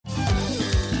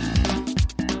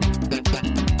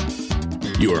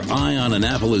Your Eye on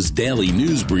Annapolis daily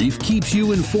news brief keeps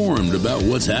you informed about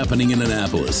what's happening in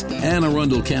Annapolis, Anne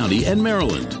Arundel County, and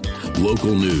Maryland.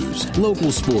 Local news,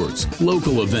 local sports,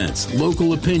 local events,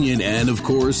 local opinion, and, of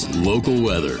course, local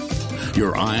weather.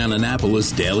 Your Eye on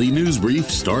Annapolis daily news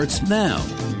brief starts now.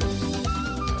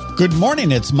 Good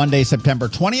morning. It's Monday, September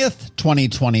 20th,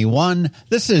 2021.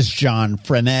 This is John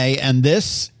Frenaye, and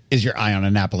this is your Eye on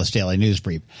Annapolis daily news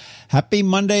brief. Happy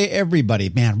Monday, everybody.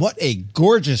 Man, what a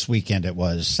gorgeous weekend it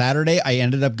was. Saturday, I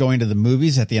ended up going to the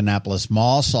movies at the Annapolis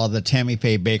Mall, saw the Tammy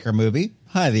Faye Bakker movie.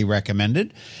 Highly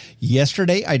recommended.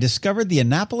 Yesterday, I discovered the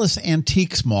Annapolis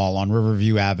Antiques Mall on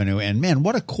Riverview Avenue, and man,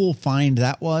 what a cool find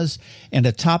that was. And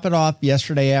to top it off,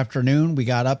 yesterday afternoon, we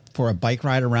got up for a bike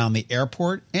ride around the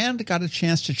airport and got a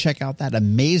chance to check out that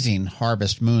amazing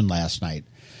harvest moon last night.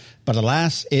 But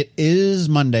alas, it is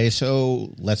Monday,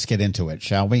 so let's get into it,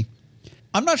 shall we?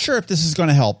 I'm not sure if this is going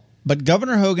to help, but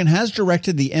Governor Hogan has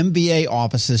directed the MVA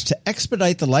offices to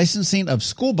expedite the licensing of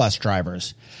school bus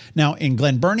drivers. Now, in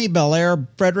Glen Burnie, Bel Air,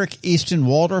 Frederick, Easton,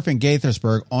 Waldorf, and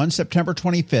Gaithersburg on September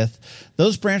 25th,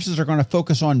 those branches are going to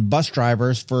focus on bus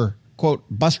drivers for, quote,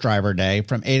 Bus Driver Day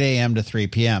from 8 a.m. to 3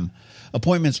 p.m.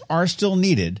 Appointments are still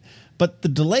needed, but the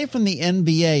delay from the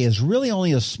NBA is really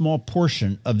only a small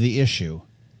portion of the issue.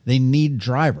 They need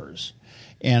drivers.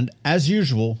 And as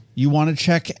usual, you want to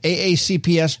check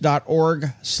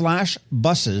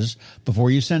aacps.org/buses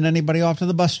before you send anybody off to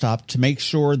the bus stop to make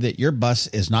sure that your bus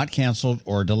is not canceled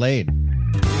or delayed.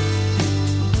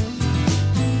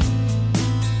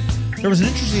 There was an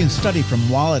interesting study from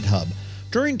Wallet Hub.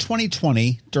 During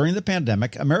 2020, during the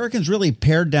pandemic, Americans really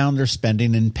pared down their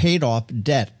spending and paid off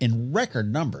debt in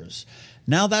record numbers.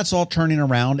 Now that's all turning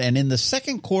around, and in the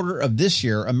second quarter of this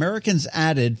year, Americans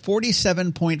added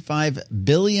 $47.5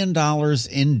 billion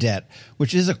in debt,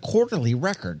 which is a quarterly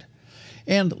record.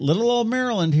 And little old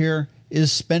Maryland here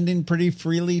is spending pretty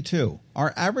freely, too.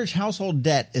 Our average household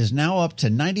debt is now up to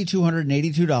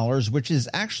 $9,282, which is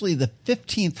actually the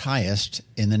 15th highest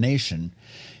in the nation.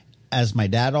 As my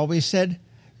dad always said,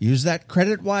 use that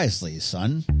credit wisely,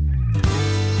 son.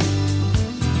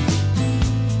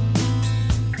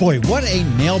 Boy, what a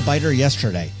nail-biter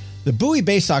yesterday. The Bowie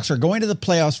Baysox are going to the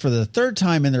playoffs for the third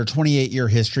time in their 28-year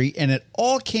history, and it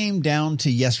all came down to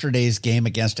yesterday's game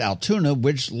against Altoona,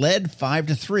 which led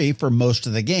 5-3 for most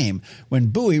of the game,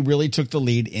 when Bowie really took the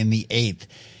lead in the eighth.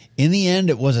 In the end,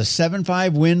 it was a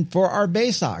 7-5 win for our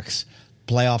Baysox.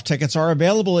 Playoff tickets are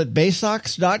available at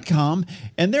Baysox.com,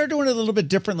 and they're doing it a little bit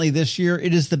differently this year.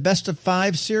 It is the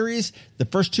best-of-5 series. The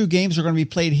first two games are going to be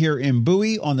played here in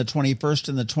Bowie on the 21st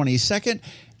and the 22nd.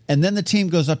 And then the team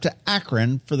goes up to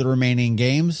Akron for the remaining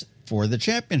games for the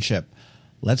championship.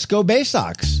 Let's go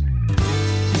Baysox.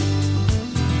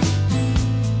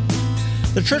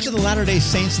 The Church of the Latter-day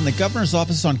Saints and the Governor's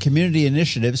Office on Community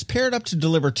Initiatives paired up to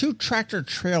deliver 2 tractor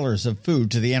trailers of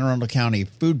food to the Anne Arundel County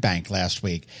Food Bank last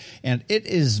week, and it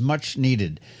is much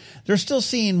needed. They're still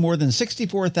seeing more than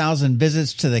 64,000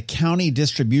 visits to the county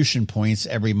distribution points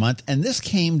every month, and this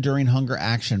came during Hunger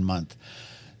Action Month.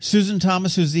 Susan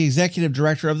Thomas, who's the executive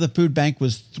director of the food bank,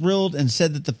 was thrilled and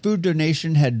said that the food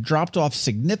donation had dropped off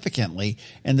significantly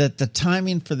and that the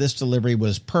timing for this delivery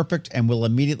was perfect and will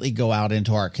immediately go out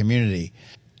into our community.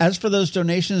 As for those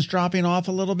donations dropping off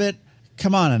a little bit,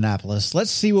 come on, Annapolis, let's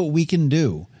see what we can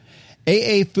do.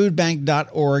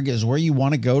 AAFoodbank.org is where you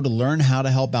want to go to learn how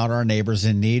to help out our neighbors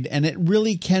in need, and it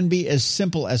really can be as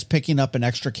simple as picking up an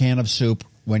extra can of soup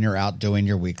when you're out doing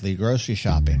your weekly grocery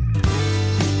shopping.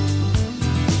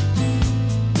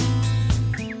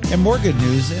 And more good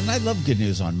news, and I love good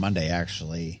news on Monday,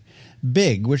 actually.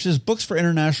 BIG, which is Books for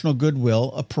International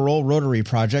Goodwill, a parole Rotary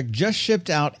project, just shipped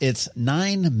out its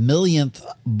 9 millionth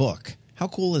book. How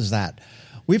cool is that?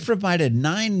 We've provided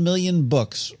 9 million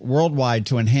books worldwide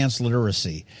to enhance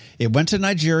literacy. It went to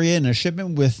Nigeria in a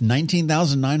shipment with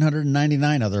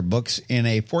 19,999 other books in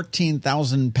a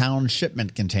 14,000-pound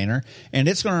shipment container, and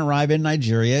it's going to arrive in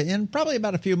Nigeria in probably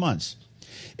about a few months.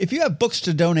 If you have books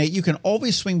to donate, you can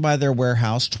always swing by their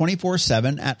warehouse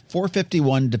 24/7 at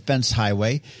 451 Defense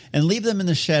Highway and leave them in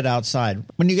the shed outside.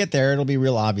 When you get there, it'll be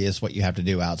real obvious what you have to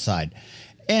do outside.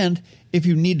 And if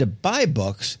you need to buy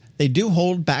books, they do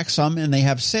hold back some, and they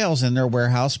have sales in their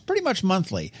warehouse pretty much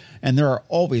monthly, and there are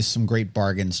always some great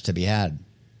bargains to be had.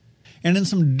 And in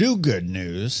some do-good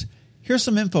news, here's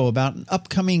some info about an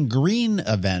upcoming green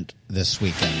event this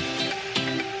weekend.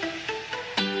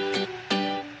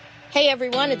 Hey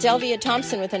everyone, it's Elvia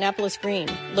Thompson with Annapolis Green.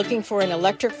 Looking for an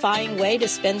electrifying way to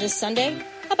spend this Sunday?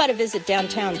 How about a visit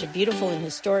downtown to beautiful and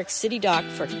historic City Dock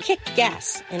for Kick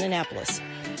Gas in Annapolis?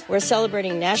 We're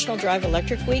celebrating National Drive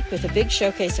Electric Week with a big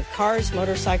showcase of cars,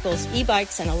 motorcycles,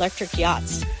 e-bikes, and electric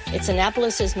yachts. It's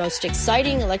Annapolis' most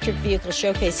exciting electric vehicle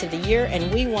showcase of the year,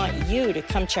 and we want you to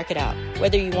come check it out.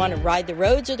 Whether you want to ride the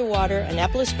roads or the water,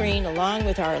 Annapolis Green, along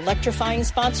with our electrifying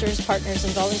sponsors, partners,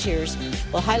 and volunteers,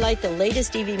 will highlight the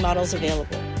latest EV models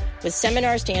available, with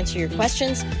seminars to answer your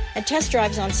questions and test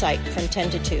drives on site from 10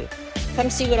 to 2. Come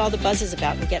see what all the buzz is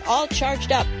about and get all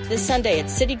charged up this Sunday at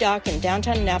City Dock in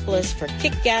downtown Annapolis for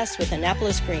Kick Gas with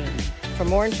Annapolis Green. For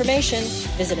more information,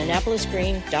 visit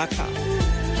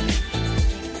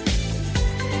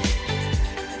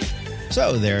AnnapolisGreen.com.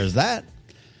 So there's that.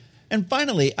 And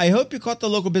finally, I hope you caught the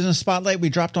local business spotlight we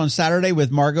dropped on Saturday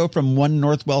with Margot from One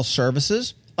Northwell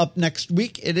Services. Up next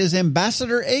week, it is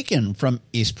Ambassador Aiken from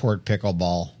Eastport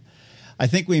Pickleball. I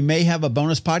think we may have a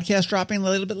bonus podcast dropping a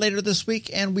little bit later this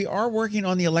week, and we are working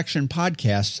on the election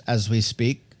podcasts as we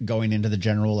speak, going into the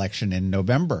general election in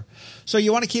November. So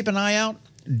you want to keep an eye out.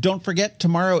 Don't forget,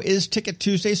 tomorrow is Ticket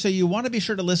Tuesday, so you want to be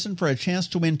sure to listen for a chance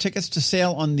to win tickets to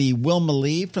sail on the Wilma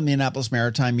Lee from the Annapolis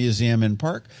Maritime Museum and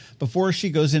Park before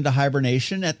she goes into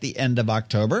hibernation at the end of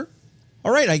October.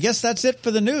 All right, I guess that's it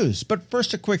for the news. But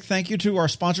first, a quick thank you to our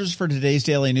sponsors for today's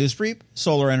Daily News Brief: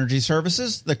 Solar Energy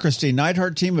Services, the Christy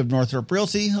Neidhart team of Northrop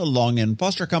Realty, Long and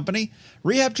Foster Company,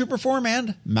 Rehab to Perform,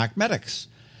 and Mac Medics.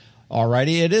 All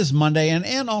righty, it is Monday, and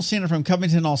Ann Alsina from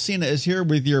Covington Alsina is here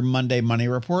with your Monday Money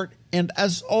Report. And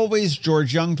as always,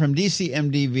 George Young from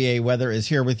DCMDVA Weather is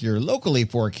here with your locally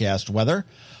forecast weather.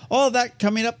 All of that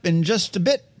coming up in just a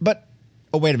bit, but,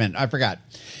 oh, wait a minute, I forgot.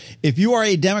 If you are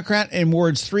a Democrat in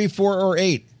wards 3, 4, or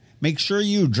 8, make sure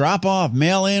you drop off,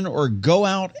 mail in, or go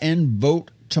out and vote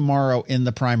tomorrow in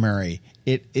the primary.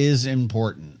 It is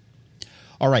important.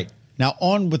 All right, now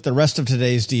on with the rest of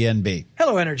today's DNB.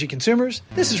 Hello, energy consumers.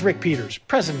 This is Rick Peters,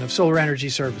 president of Solar Energy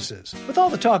Services. With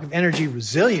all the talk of energy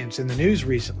resilience in the news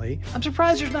recently, I'm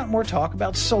surprised there's not more talk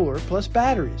about solar plus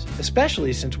batteries,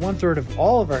 especially since 1/3 of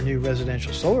all of our new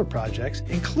residential solar projects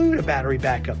include a battery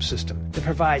backup system that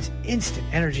provides instant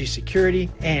energy security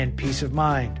and peace of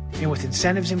mind. And with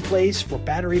incentives in place for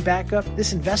battery backup,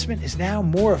 this investment is now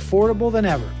more affordable than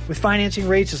ever. With financing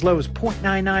rates as low as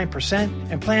 0.99%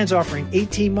 and plans offering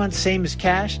 18 months same as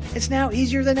cash, it's now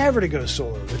easier than ever to go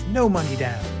solar with no money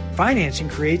down. Financing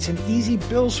creates an easy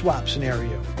bill swap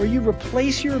scenario where you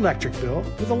replace your electric bill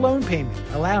with a loan payment,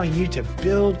 allowing you to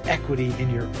build equity in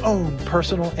your own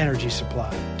personal energy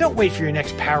supply. Don't wait for your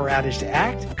next power outage to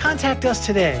act. Contact us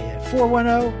today at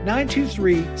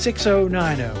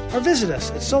 410-923-6090 or visit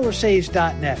us at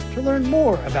solarsaves.net to learn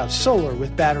more about solar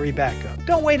with battery backup.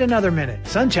 Don't wait another minute.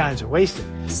 Sunshine's are wasted.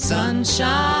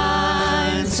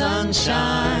 Sunshine,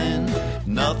 sunshine,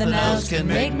 nothing else can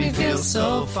make me feel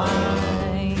so fine.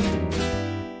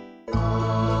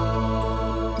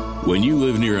 When you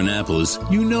live near Annapolis,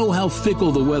 you know how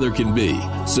fickle the weather can be.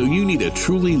 So you need a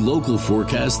truly local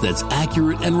forecast that's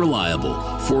accurate and reliable.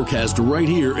 Forecast right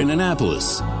here in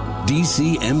Annapolis.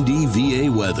 DCMDVA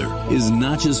Weather is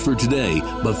not just for today,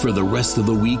 but for the rest of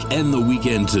the week and the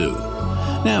weekend too.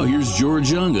 Now here's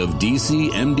George Young of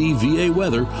DCMDVA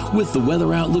Weather with the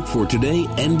weather outlook for today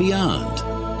and beyond.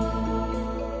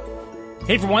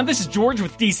 Hey everyone, this is George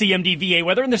with DCMDVA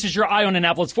Weather, and this is your Eye on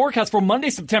Annapolis forecast for Monday,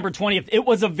 September 20th. It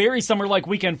was a very summer-like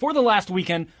weekend for the last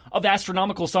weekend of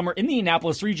astronomical summer in the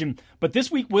Annapolis region, but this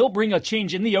week will bring a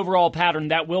change in the overall pattern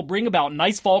that will bring about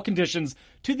nice fall conditions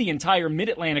to the entire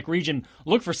mid-Atlantic region.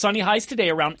 Look for sunny highs today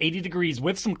around 80 degrees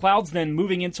with some clouds then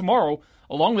moving in tomorrow,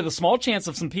 along with a small chance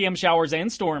of some PM showers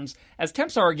and storms, as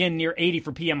temps are again near 80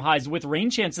 for PM highs, with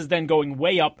rain chances then going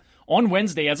way up on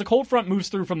Wednesday as a cold front moves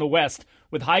through from the west,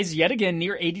 with highs yet again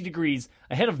near 80 degrees,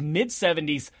 ahead of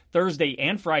mid-70s Thursday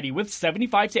and Friday, with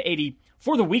 75 to 80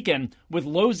 for the weekend, with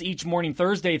lows each morning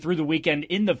Thursday through the weekend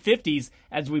in the 50s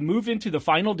as we move into the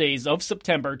final days of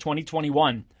September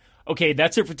 2021. Okay,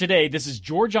 that's it for today. This is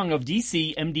George Young of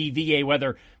DCMDVA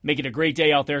Weather. Make it a great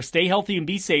day out there. Stay healthy and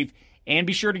be safe. And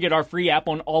be sure to get our free app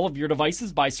on all of your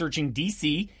devices by searching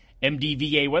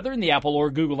DCMDVA Weather in the Apple or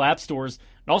Google App Stores.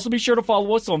 And also be sure to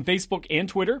follow us on Facebook and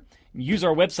Twitter. And use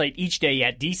our website each day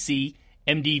at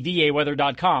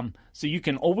DCMDVAweather.com so you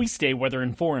can always stay weather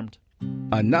informed.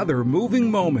 Another moving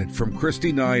moment from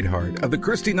Christy Neidhart of the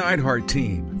Christy Neidhart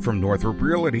team from Northrop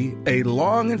Realty, a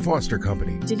Long and Foster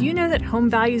Company. Did you know that home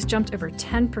values jumped over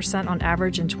 10% on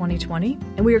average in 2020?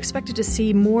 And we are expected to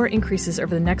see more increases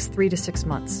over the next 3 to 6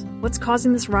 months. What's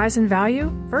causing this rise in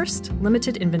value? First,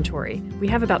 limited inventory. We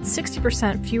have about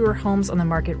 60% fewer homes on the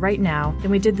market right now than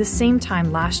we did the same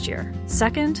time last year.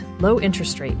 Second, low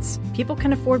interest rates. People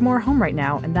can afford more home right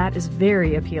now, and that is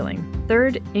very appealing.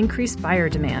 Third, increased buyer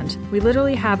demand. We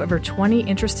literally have over 20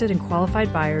 interested and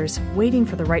qualified buyers waiting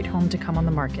for the right home to come on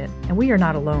the market, and we are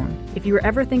not alone. If you were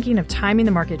ever thinking of timing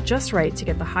the market just right to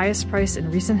get the highest price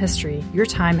in recent history, your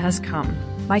time has come.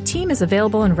 My team is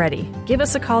available and ready. Give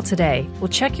us a call today. We'll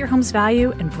check your home's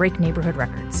value and break neighborhood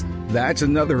records. That's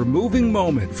another moving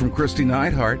moment from Christy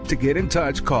Neidhart. To get in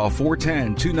touch, call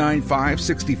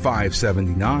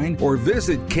 410-295-6579 or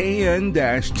visit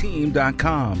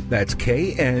kn-team.com. That's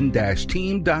kn-team.com.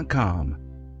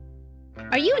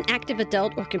 Are you an active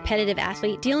adult or competitive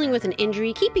athlete dealing with an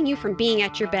injury keeping you from being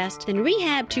at your best? Then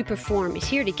Rehab to Perform is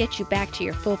here to get you back to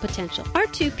your full potential.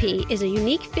 R2P is a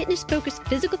unique fitness-focused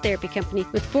physical therapy company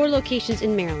with 4 locations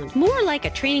in Maryland. More like a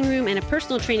training room and a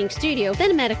personal training studio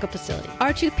than a medical facility.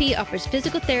 R2P offers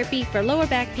physical therapy for lower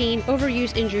back pain,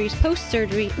 overuse injuries,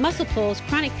 post-surgery, muscle pulls,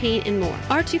 chronic pain, and more.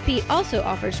 R2P also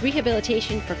offers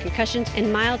rehabilitation for concussions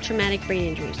and mild traumatic brain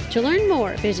injuries. To learn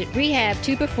more, visit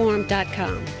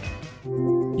rehabtoperform.com.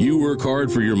 You work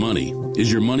hard for your money. Is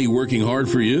your money working hard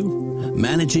for you?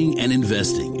 Managing and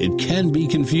investing, it can be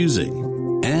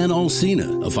confusing. Ann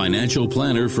Alsina, a financial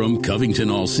planner from Covington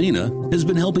Alsina, has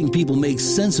been helping people make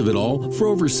sense of it all for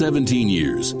over 17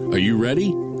 years. Are you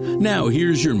ready? Now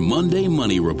here's your Monday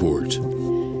Money Report.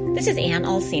 This is Ann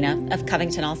Alsina of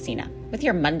Covington Alsina with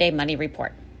your Monday Money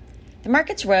Report. The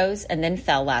markets rose and then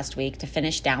fell last week to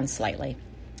finish down slightly.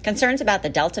 Concerns about the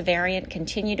Delta variant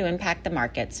continue to impact the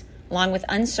markets, along with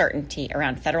uncertainty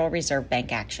around Federal Reserve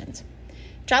Bank actions.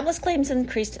 Jobless claims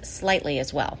increased slightly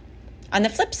as well. On the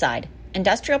flip side,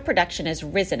 industrial production has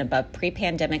risen above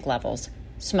pre-pandemic levels,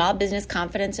 small business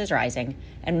confidence is rising,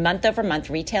 and month-over-month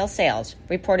retail sales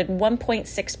reported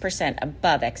 1.6%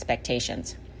 above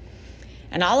expectations.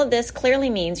 And all of this clearly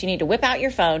means you need to whip out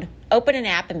your phone, open an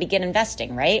app, and begin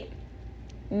investing, right?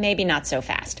 Maybe not so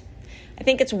fast. I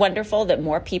think it's wonderful that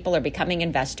more people are becoming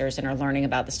investors and are learning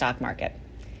about the stock market.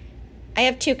 I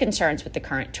have 2 concerns with the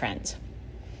current trends.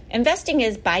 Investing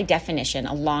is, by definition,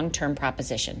 a long-term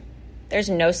proposition. There's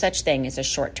no such thing as a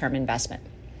short-term investment.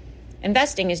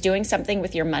 Investing is doing something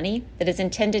with your money that is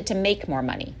intended to make more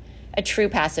money, a true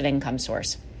passive income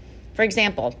source. For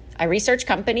example, I research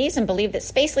companies and believe that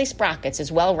Spacely Sprockets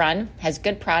is well-run, has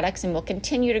good products, and will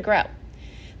continue to grow.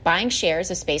 Buying shares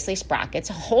of Spacely Sprockets,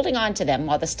 holding on to them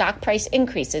while the stock price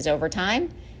increases over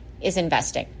time, is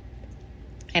investing.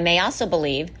 I may also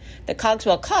believe that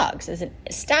Cogswell Cogs is an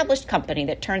established company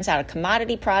that turns out a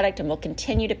commodity product and will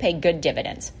continue to pay good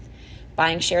dividends.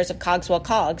 Buying shares of Cogswell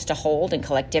Cogs to hold and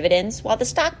collect dividends while the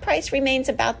stock price remains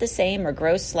about the same or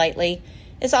grows slightly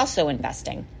is also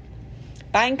investing.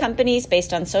 Buying companies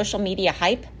based on social media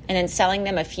hype and then selling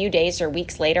them a few days or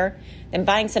weeks later, then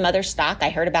buying some other stock I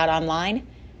heard about online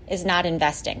is not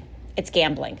investing. It's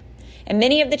gambling. And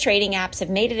many of the trading apps have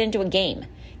made it into a game,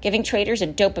 giving traders a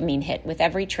dopamine hit with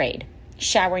every trade,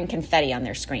 showering confetti on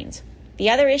their screens.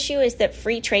 The other issue is that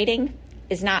free trading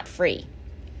is not free.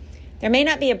 There may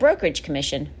not be a brokerage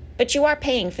commission, but you are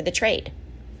paying for the trade.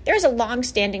 There is a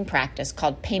long-standing practice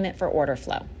called payment for order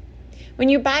flow. When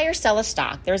you buy or sell a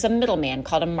stock, there is a middleman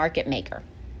called a market maker.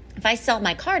 If I sell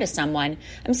my car to someone,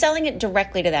 I'm selling it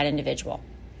directly to that individual.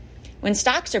 When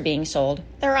stocks are being sold,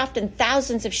 there are often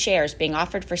thousands of shares being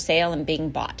offered for sale and being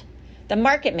bought. The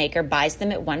market maker buys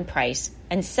them at one price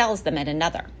and sells them at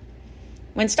another.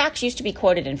 When stocks used to be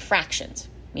quoted in fractions,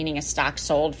 meaning a stock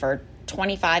sold for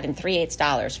 $25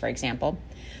 3/8, for example,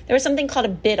 there was something called a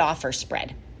bid-offer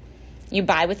spread. You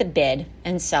buy with a bid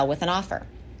and sell with an offer.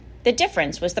 The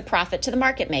difference was the profit to the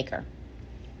market maker.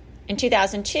 In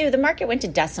 2002, the market went to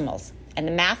decimals, and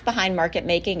the math behind market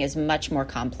making is much more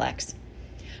complex.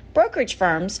 Brokerage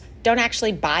firms don't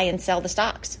actually buy and sell the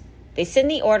stocks. They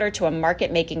send the order to a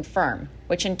market-making firm,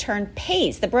 which in turn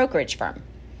pays the brokerage firm.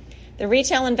 The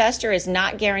retail investor is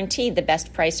not guaranteed the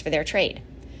best price for their trade.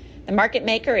 The market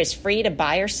maker is free to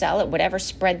buy or sell at whatever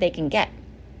spread they can get.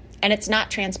 And it's not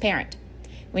transparent.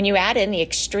 When you add in the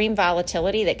extreme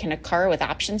volatility that can occur with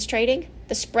options trading,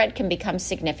 the spread can become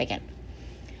significant.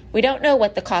 We don't know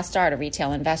what the costs are to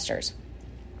retail investors.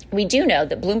 We do know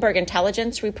that Bloomberg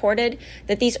Intelligence reported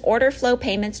that these order flow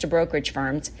payments to brokerage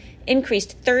firms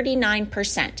increased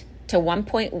 39% to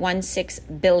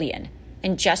 $1.16 billion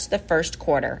in just the first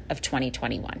quarter of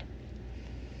 2021.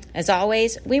 As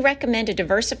always, we recommend a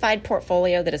diversified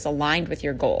portfolio that is aligned with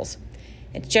your goals.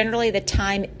 It's generally the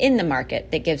time in the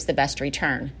market that gives the best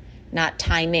return, not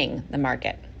timing the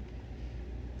market.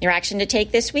 Your action to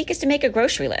take this week is to make a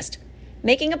grocery list.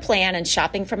 Making a plan and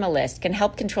shopping from a list can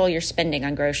help control your spending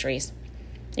on groceries.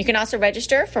 You can also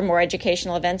register for more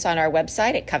educational events on our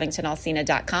website at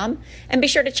covingtonalsina.com and be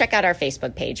sure to check out our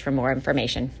Facebook page for more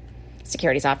information.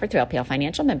 Securities offered through LPL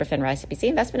Financial, member FINRA SPC.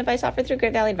 Investment advice offered through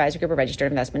Great Valley Advisor Group, a registered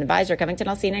investment advisor. Covington,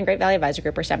 Alsina, and Great Valley Advisor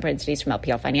Group are separate entities from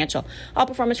LPL Financial. All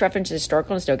performance references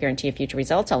historical and is no guarantee of future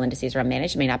results. All indices are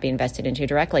unmanaged and may not be invested into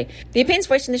directly. The opinions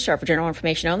voiced in this show are for general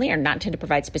information only and are not intended to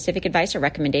provide specific advice or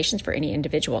recommendations for any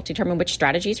individual. To determine which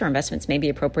strategies or investments may be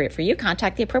appropriate for you,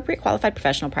 contact the appropriate qualified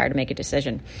professional prior to make a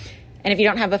decision. And if you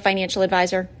don't have a financial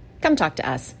advisor, come talk to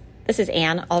us. This is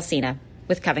Ann Alsina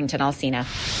with Covington Alsina.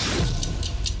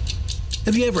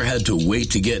 Have you ever had to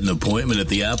wait to get an appointment at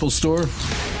the Apple Store?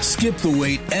 Skip the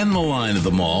wait and the line at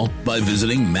the mall by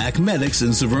visiting MacMedics in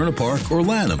Severna Park or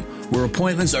Lanham, where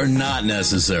appointments are not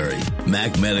necessary.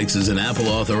 MacMedics is an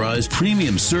Apple-authorized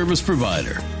premium service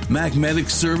provider.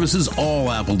 MacMedics services all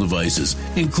Apple devices,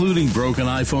 including broken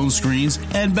iPhone screens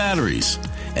and batteries,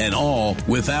 and all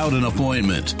without an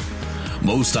appointment.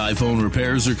 Most iPhone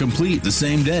repairs are complete the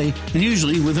same day and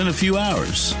usually within a few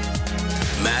hours.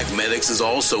 MacMedics is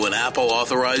also an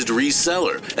Apple-authorized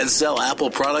reseller and sell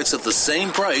Apple products at the same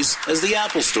price as the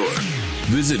Apple Store.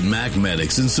 Visit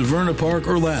MacMedics in Severna Park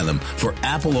or Lanham for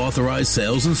Apple-authorized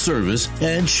sales and service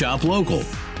and shop local.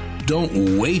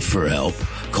 Don't wait for help.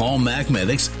 Call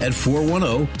MacMedics at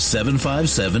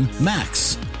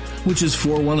 410-757-MAX, which is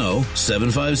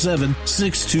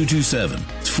 410-757-6227.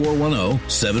 It's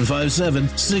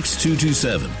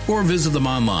 410-757-6227. Or visit them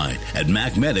online at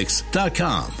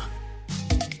macmedics.com.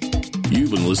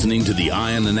 You've been listening to the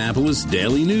Eye on Annapolis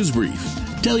Daily News Brief.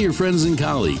 Tell your friends and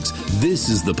colleagues, this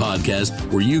is the podcast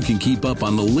where you can keep up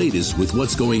on the latest with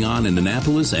what's going on in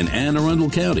Annapolis and Anne Arundel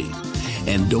County.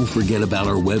 And don't forget about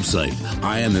our website,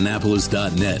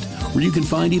 eyeonannapolis.net, where you can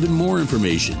find even more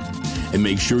information. And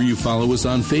make sure you follow us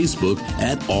on Facebook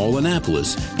at All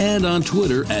Annapolis and on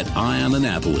Twitter at Eye on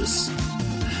Annapolis.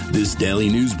 This Daily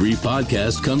News Brief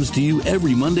podcast comes to you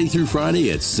every Monday through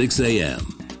Friday at 6 a.m.